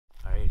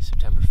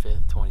September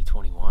 5th,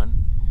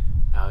 2021.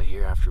 Out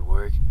here after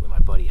work with my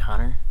buddy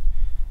Hunter.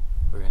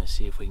 We're gonna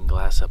see if we can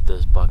glass up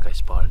this buck I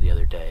spotted the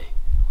other day.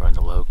 We're in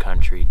the low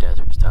country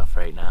desert stuff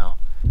right now.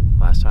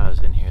 Last time I was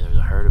in here, there was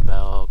a herd of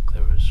elk.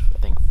 There was, I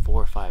think,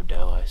 4 or 5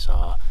 doe I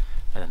saw,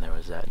 and then there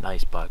was that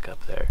nice buck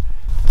up there.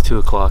 It's 2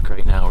 o'clock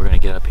right now. We're gonna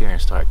get up here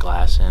and start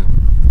glassing.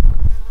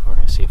 We're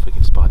gonna see if we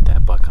can spot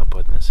that buck up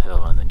on this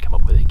hill and then come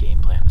up with a game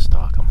plan to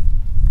stalk him.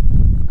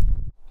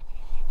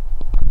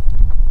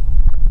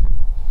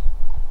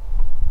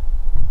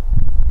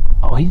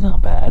 Oh, he's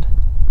not bad.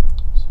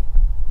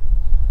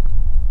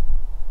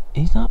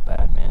 He's not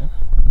bad, man.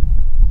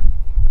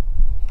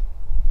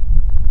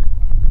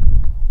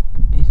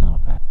 He's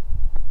not bad.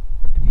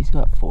 If he's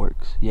got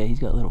forks, yeah, he's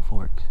got little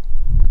forks.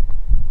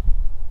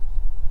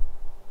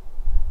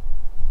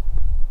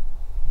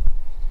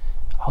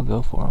 I'll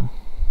go for him.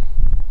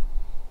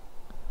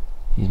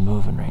 He's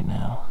moving right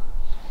now.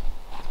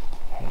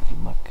 Alright, if you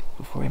look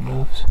before he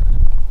moves.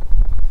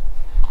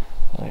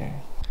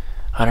 There.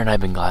 Hunter and I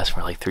have been glassing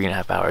for like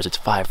 3.5 hours. It's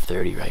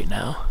 5:30 right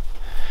now.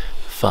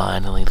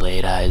 Finally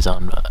laid eyes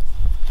on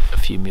a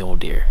few mule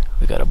deer.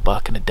 We got a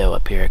buck and a doe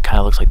up here. It kind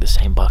of looks like the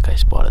same buck I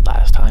spotted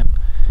last time.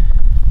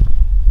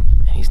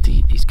 And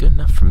he's good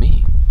enough for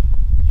me,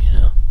 you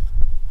know?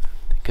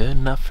 Good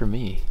enough for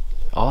me.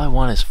 All I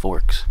want is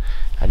forks.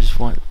 I just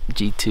want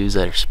G2s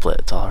that are split.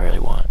 That's all I really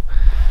want.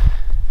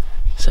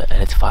 So,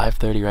 and it's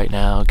 5:30 right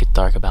now. It gets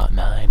dark about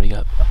 9. We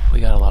got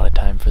a lot of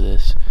time for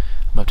this.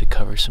 I'm about to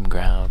cover some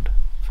ground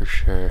for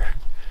sure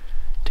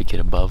to get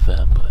above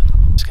them, but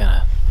I'm just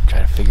gonna try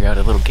to figure out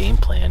a little game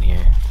plan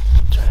here.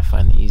 Try to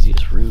find the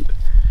easiest route.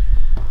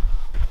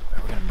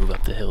 We're gonna move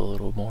up the hill a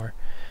little more,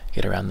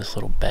 get around this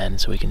little bend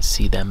so we can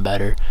see them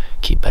better,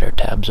 keep better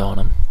tabs on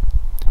them.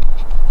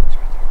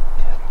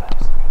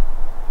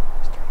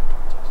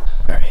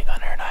 Alright,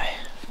 Hunter and I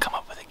come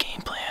up with a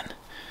game plan.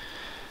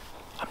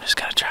 I'm just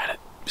gonna try to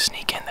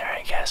sneak in there,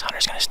 I guess.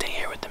 Hunter's gonna stay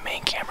here with the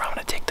main camera. I'm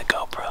gonna take the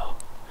GoPro.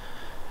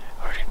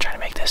 We're gonna try to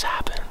make this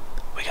happen.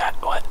 We got,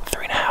 what,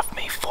 3.5,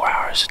 maybe 4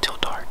 hours until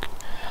dark.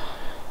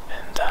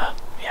 And,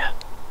 yeah,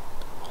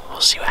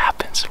 we'll see what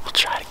happens. We'll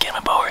try to get him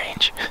in bow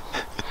range.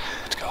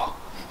 Let's go.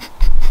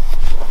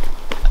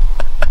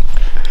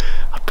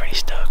 I'm pretty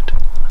stoked.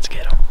 Let's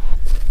get him.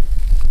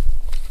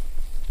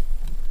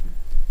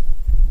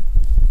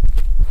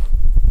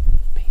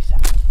 Peace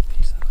out.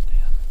 Peace out,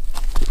 Dan.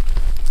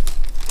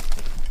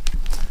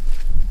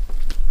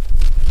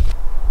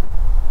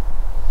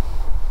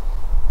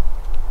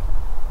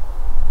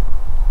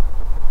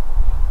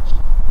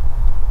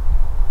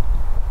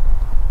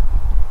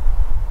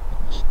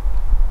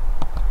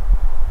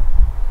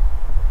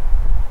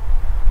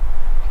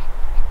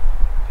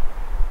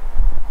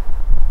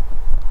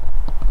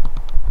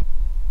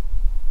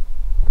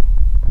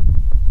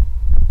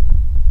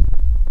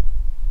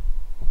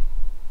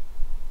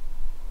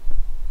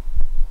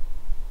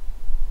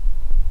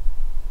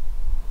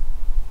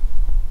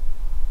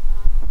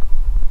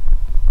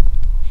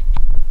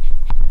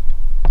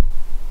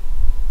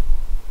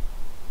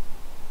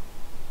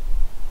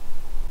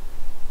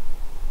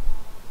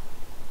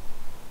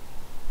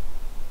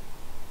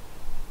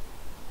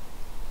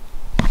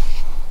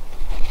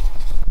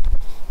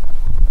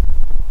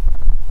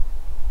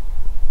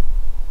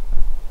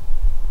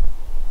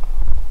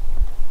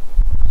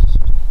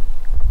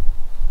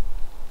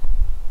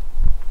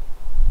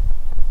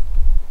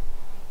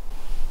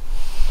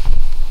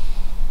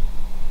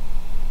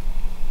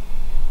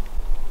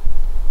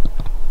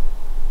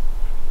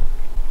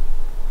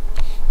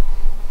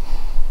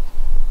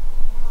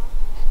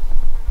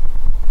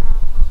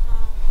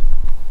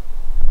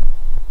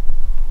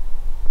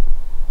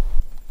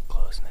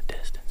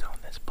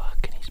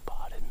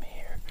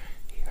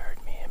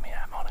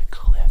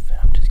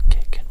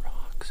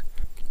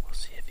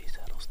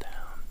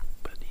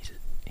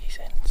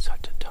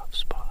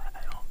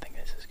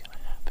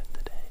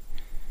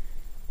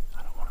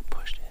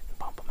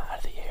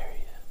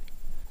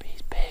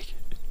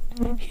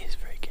 He is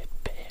freaking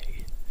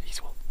big.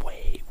 He's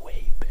way,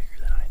 way bigger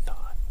than I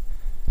thought.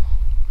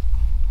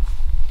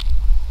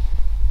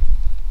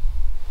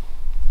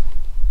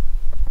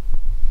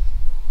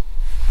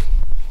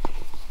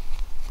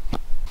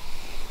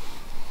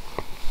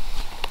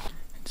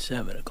 It's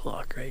 7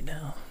 o'clock right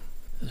now.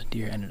 Those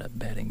deer ended up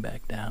bedding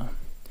back down,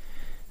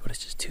 but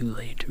it's just too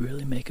late to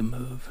really make a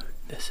move.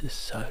 This is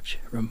such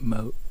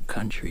remote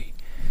country.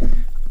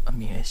 I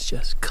mean, it's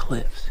just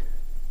cliffs.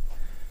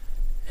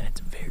 And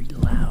it's very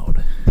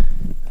loud.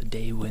 The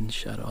day wind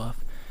shut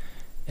off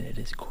and it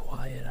is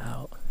quiet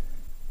out.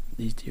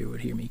 These deer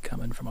would hear me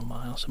coming from a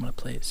mile, so I'm gonna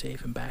play it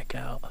safe and back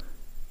out.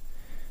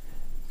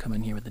 Come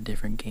in here with a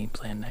different game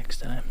plan next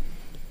time.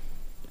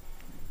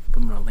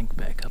 I'm gonna link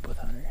back up with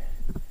Hunter.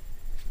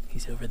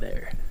 He's over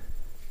there.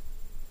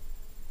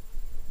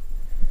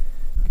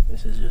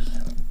 This is just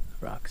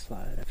rock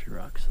slide after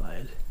rock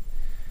slide.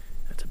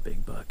 That's a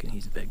big buck and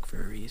he's big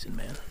for a reason,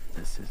 man.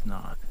 This is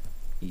not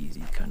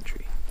easy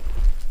country.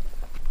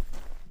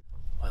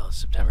 Well, it's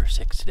September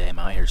 6th today. I'm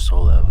out here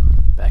solo.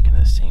 back in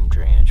the same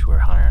drainage where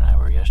Hunter and I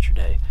were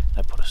yesterday.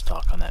 I put a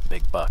stalk on that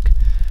big buck.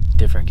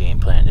 Different game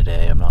plan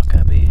today. I'm not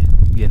going to be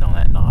getting on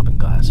that knob and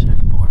glassing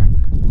anymore.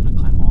 I'm going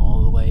to climb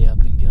all the way up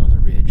and get on the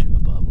ridge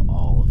above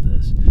all of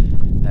this.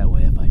 That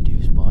way if I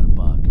do spot a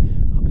buck,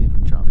 I'll be able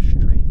to drop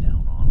straight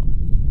down on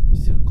him.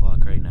 It's 2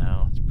 o'clock right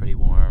now. It's pretty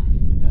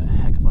warm. I got a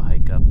heck of a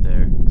hike up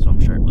there, so I'm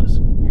shirtless.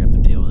 You're going to have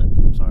to deal with it.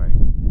 I'm sorry.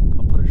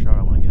 I'll put a shirt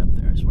on when I get up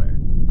there, I swear.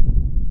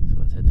 So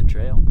let's hit the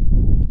trail.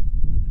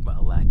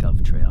 Well, lack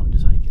of trail. I'm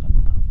just hiking up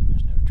a mountain.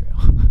 There's no trail.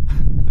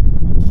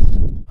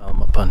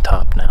 I'm up on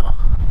top now.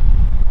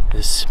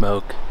 This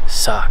smoke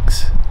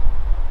sucks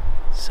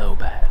so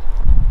bad.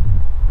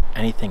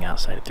 Anything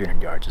outside of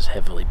 300 yards is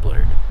heavily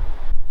blurred.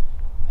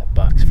 That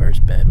buck's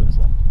first bed was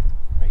like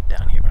right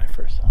down here when I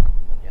first saw him,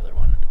 and the other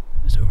one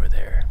is over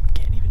there.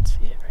 Can't even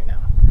see it right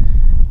now.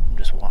 I'm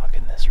just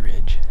walking this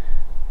ridge.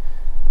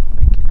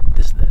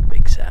 This is that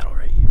big saddle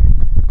right here.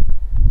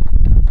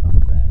 Get on top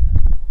of that.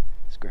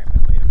 Scrape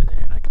my way over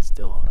there, and I can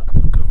still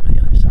look over the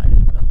other side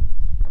as well.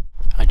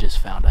 I just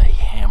found a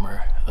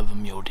hammer of a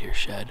mule deer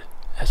shed.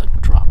 It has a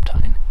drop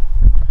tine.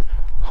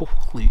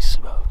 Holy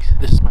smokes.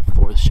 This is my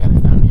 4th shed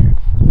I found here.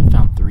 I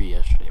found 3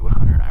 yesterday when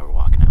Hunter and I were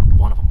walking out.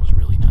 One of them was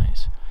really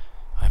nice.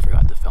 I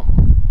forgot to film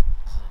them.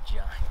 This is a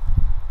giant.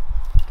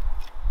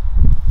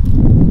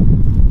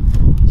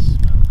 Holy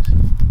smokes.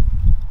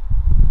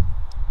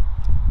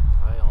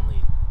 Probably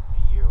only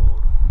a year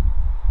old.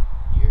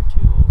 A year or 2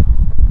 old.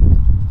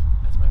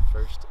 That's my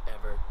first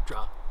ever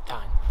drop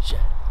tine shed.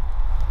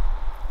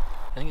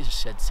 I think it's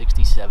shed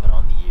 67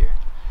 on the year.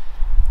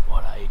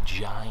 What a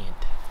giant.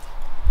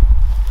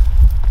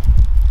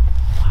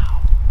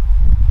 Wow.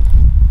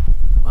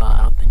 Well,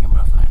 I don't think I'm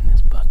gonna find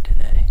this buck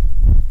today.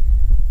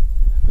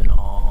 I've been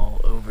all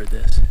over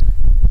this.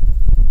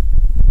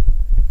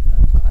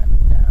 I'm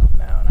climbing down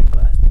now and I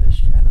glassed this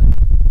shadow.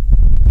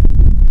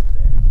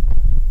 There.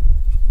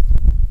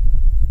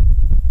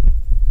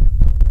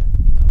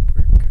 That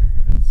upward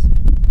curve. That's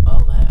it. Well,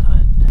 that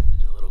hunt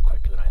ended a little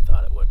quicker than I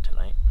thought it would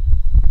tonight.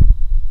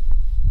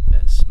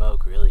 That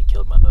smoke really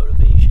killed my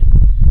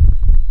motivation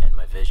and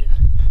my vision.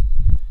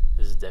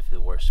 This is definitely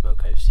the worst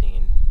smoke I've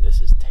seen.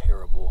 This is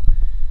terrible.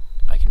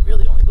 I can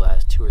really only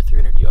glass 200 or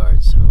 300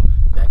 yards, so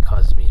that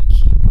causes me to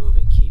keep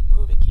moving.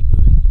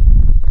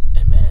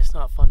 And man, it's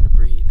not fun to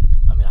breathe.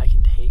 I mean, I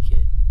can take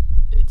it.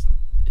 It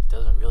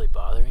doesn't really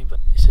bother me, but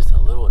it's just a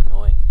little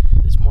annoying.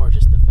 It's more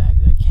just the fact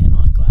that I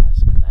cannot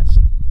glass, and that's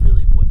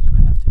really what you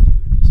have to do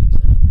to be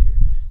successful here.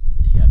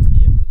 You have to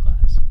be able to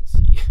glass and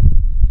see.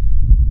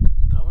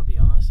 But I'm gonna be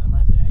honest, I might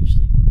have to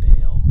actually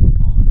bail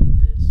on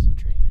this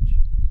drainage.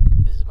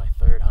 This is my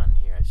 3rd hunt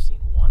here. I've seen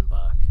 1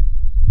 buck,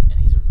 and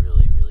he's a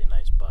really, really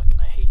nice buck,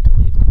 and I hate to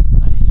leave him.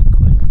 I hate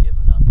quitting and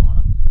giving up on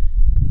him.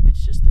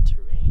 It's just the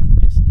terrain.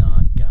 It's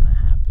not gonna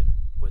happen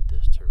with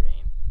this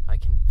terrain. I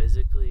can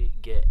physically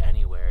get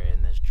anywhere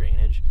in this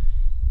drainage.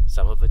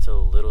 Some of it's a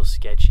little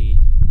sketchy,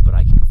 but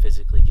I can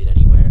physically get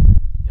anywhere.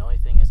 The only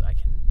thing is I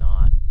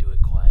cannot do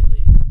it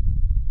quietly.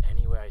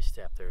 Anywhere I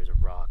step, there is a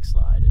rock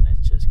slide, and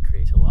it just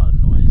creates a lot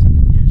of noise,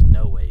 and there's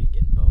no way you can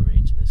get in bow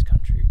range in this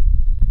country.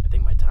 I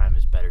think my time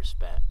is better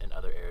spent in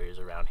other areas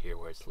around here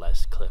where it's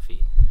less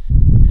cliffy.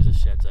 Here's the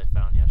sheds I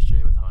found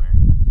yesterday with Hunter.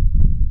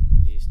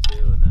 These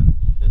 2, and then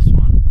this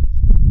one.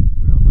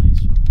 Real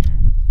nice one here.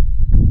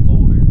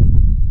 Older,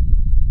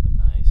 but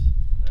nice.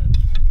 And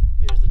then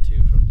here's the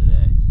 2 from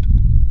today.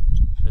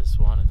 This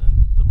one, and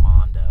then the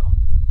Mondo.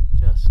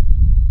 Just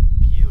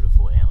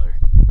beautiful antler.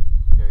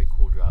 Very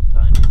cool drop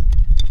tine.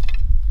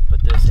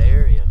 But this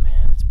area,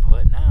 man, it's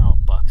putting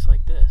out bucks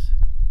like this.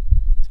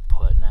 It's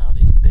putting out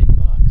these big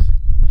bucks.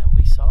 And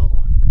we saw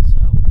one,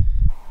 so.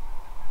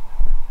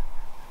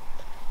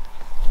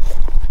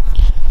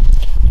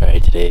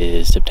 Alright, today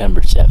is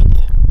September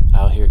 7th.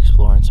 Out here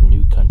exploring some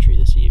new country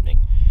this evening.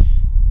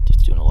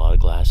 Just doing a lot of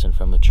glassing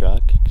from the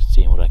truck,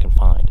 seeing what I can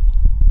find.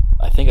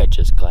 I think I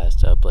just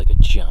glassed up like a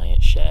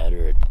giant shad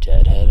or a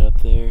deadhead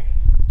up there.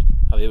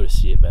 I'll be able to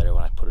see it better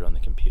when I put it on the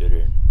computer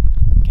and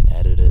can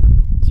edit it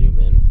and zoom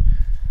in.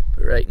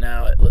 But right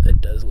now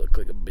it does look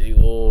like a big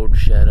old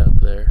shed up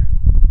there.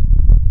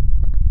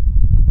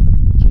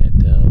 I can't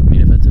tell. I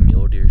mean, if that's a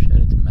mule deer shed,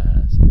 it's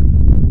massive.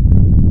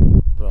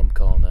 But I'm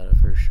calling that a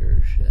for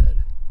sure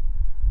shed.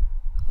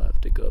 I'll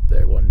have to go up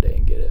there one day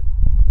and get it.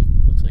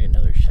 Looks like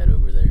another shed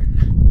over there.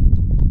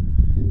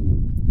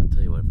 I'll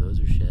tell you what, if those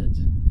are sheds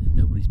and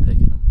nobody's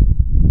picking them,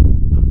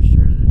 I'm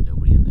sure there's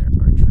nobody in there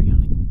archery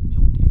hunting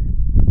mule deer.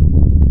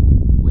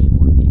 Way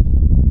more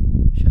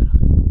people shed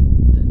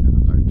hunt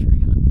than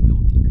archery hunt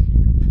mule deer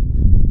here.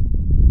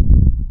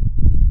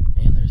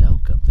 And there's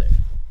elk up there.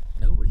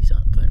 Nobody's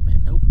up there,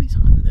 man. Nobody's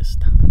hunting this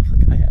stuff.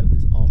 Like, I have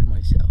this all to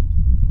myself.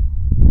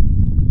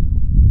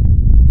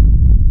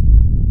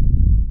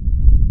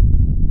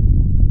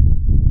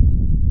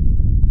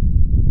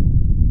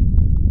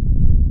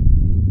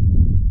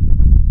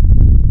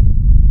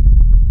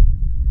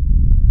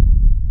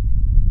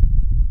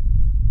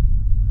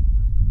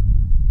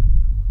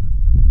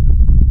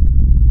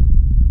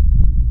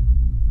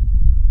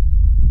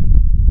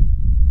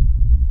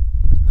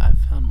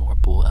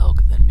 Bull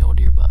elk than mule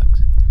deer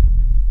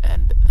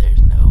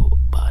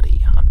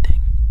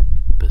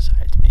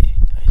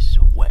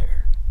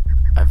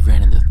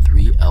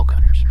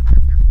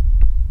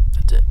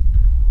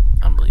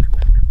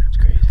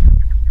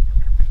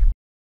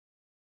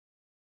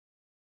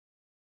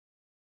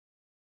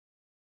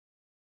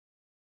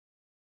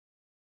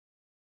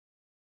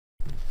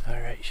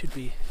Alright, should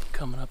be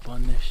coming up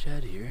on this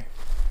shed here.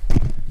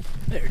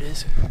 There it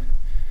is.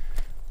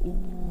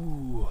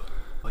 Ooh,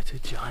 it's a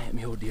giant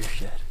mule deer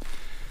shed.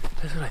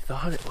 That's what I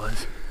thought it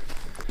was.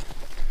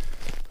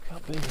 Look how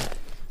big that is.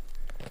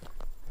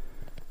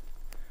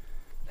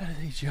 That is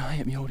a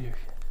giant mule deer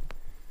shed.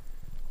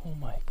 Oh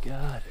my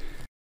God.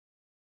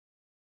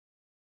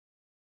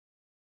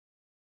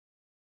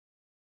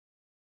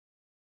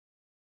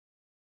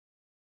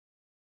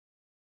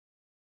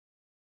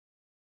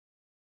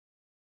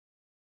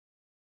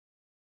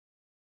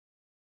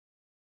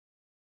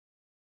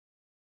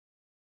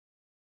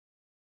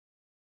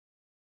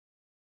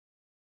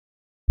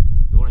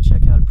 If you want to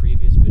check out a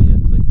previous video,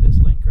 click this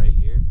link right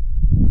here.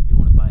 If you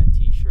want to buy a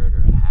t-shirt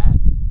or a hat,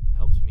 it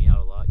helps me out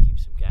a lot, keep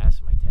some gas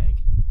in my tank.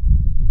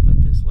 Click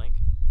this link.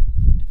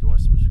 If you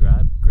want to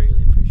subscribe,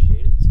 greatly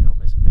appreciate it so you don't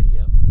miss a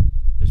video.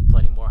 There's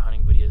plenty more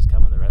hunting videos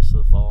coming the rest of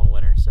the fall and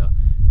winter, so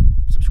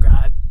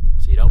subscribe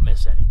so you don't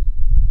miss any.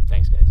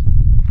 Thanks, guys.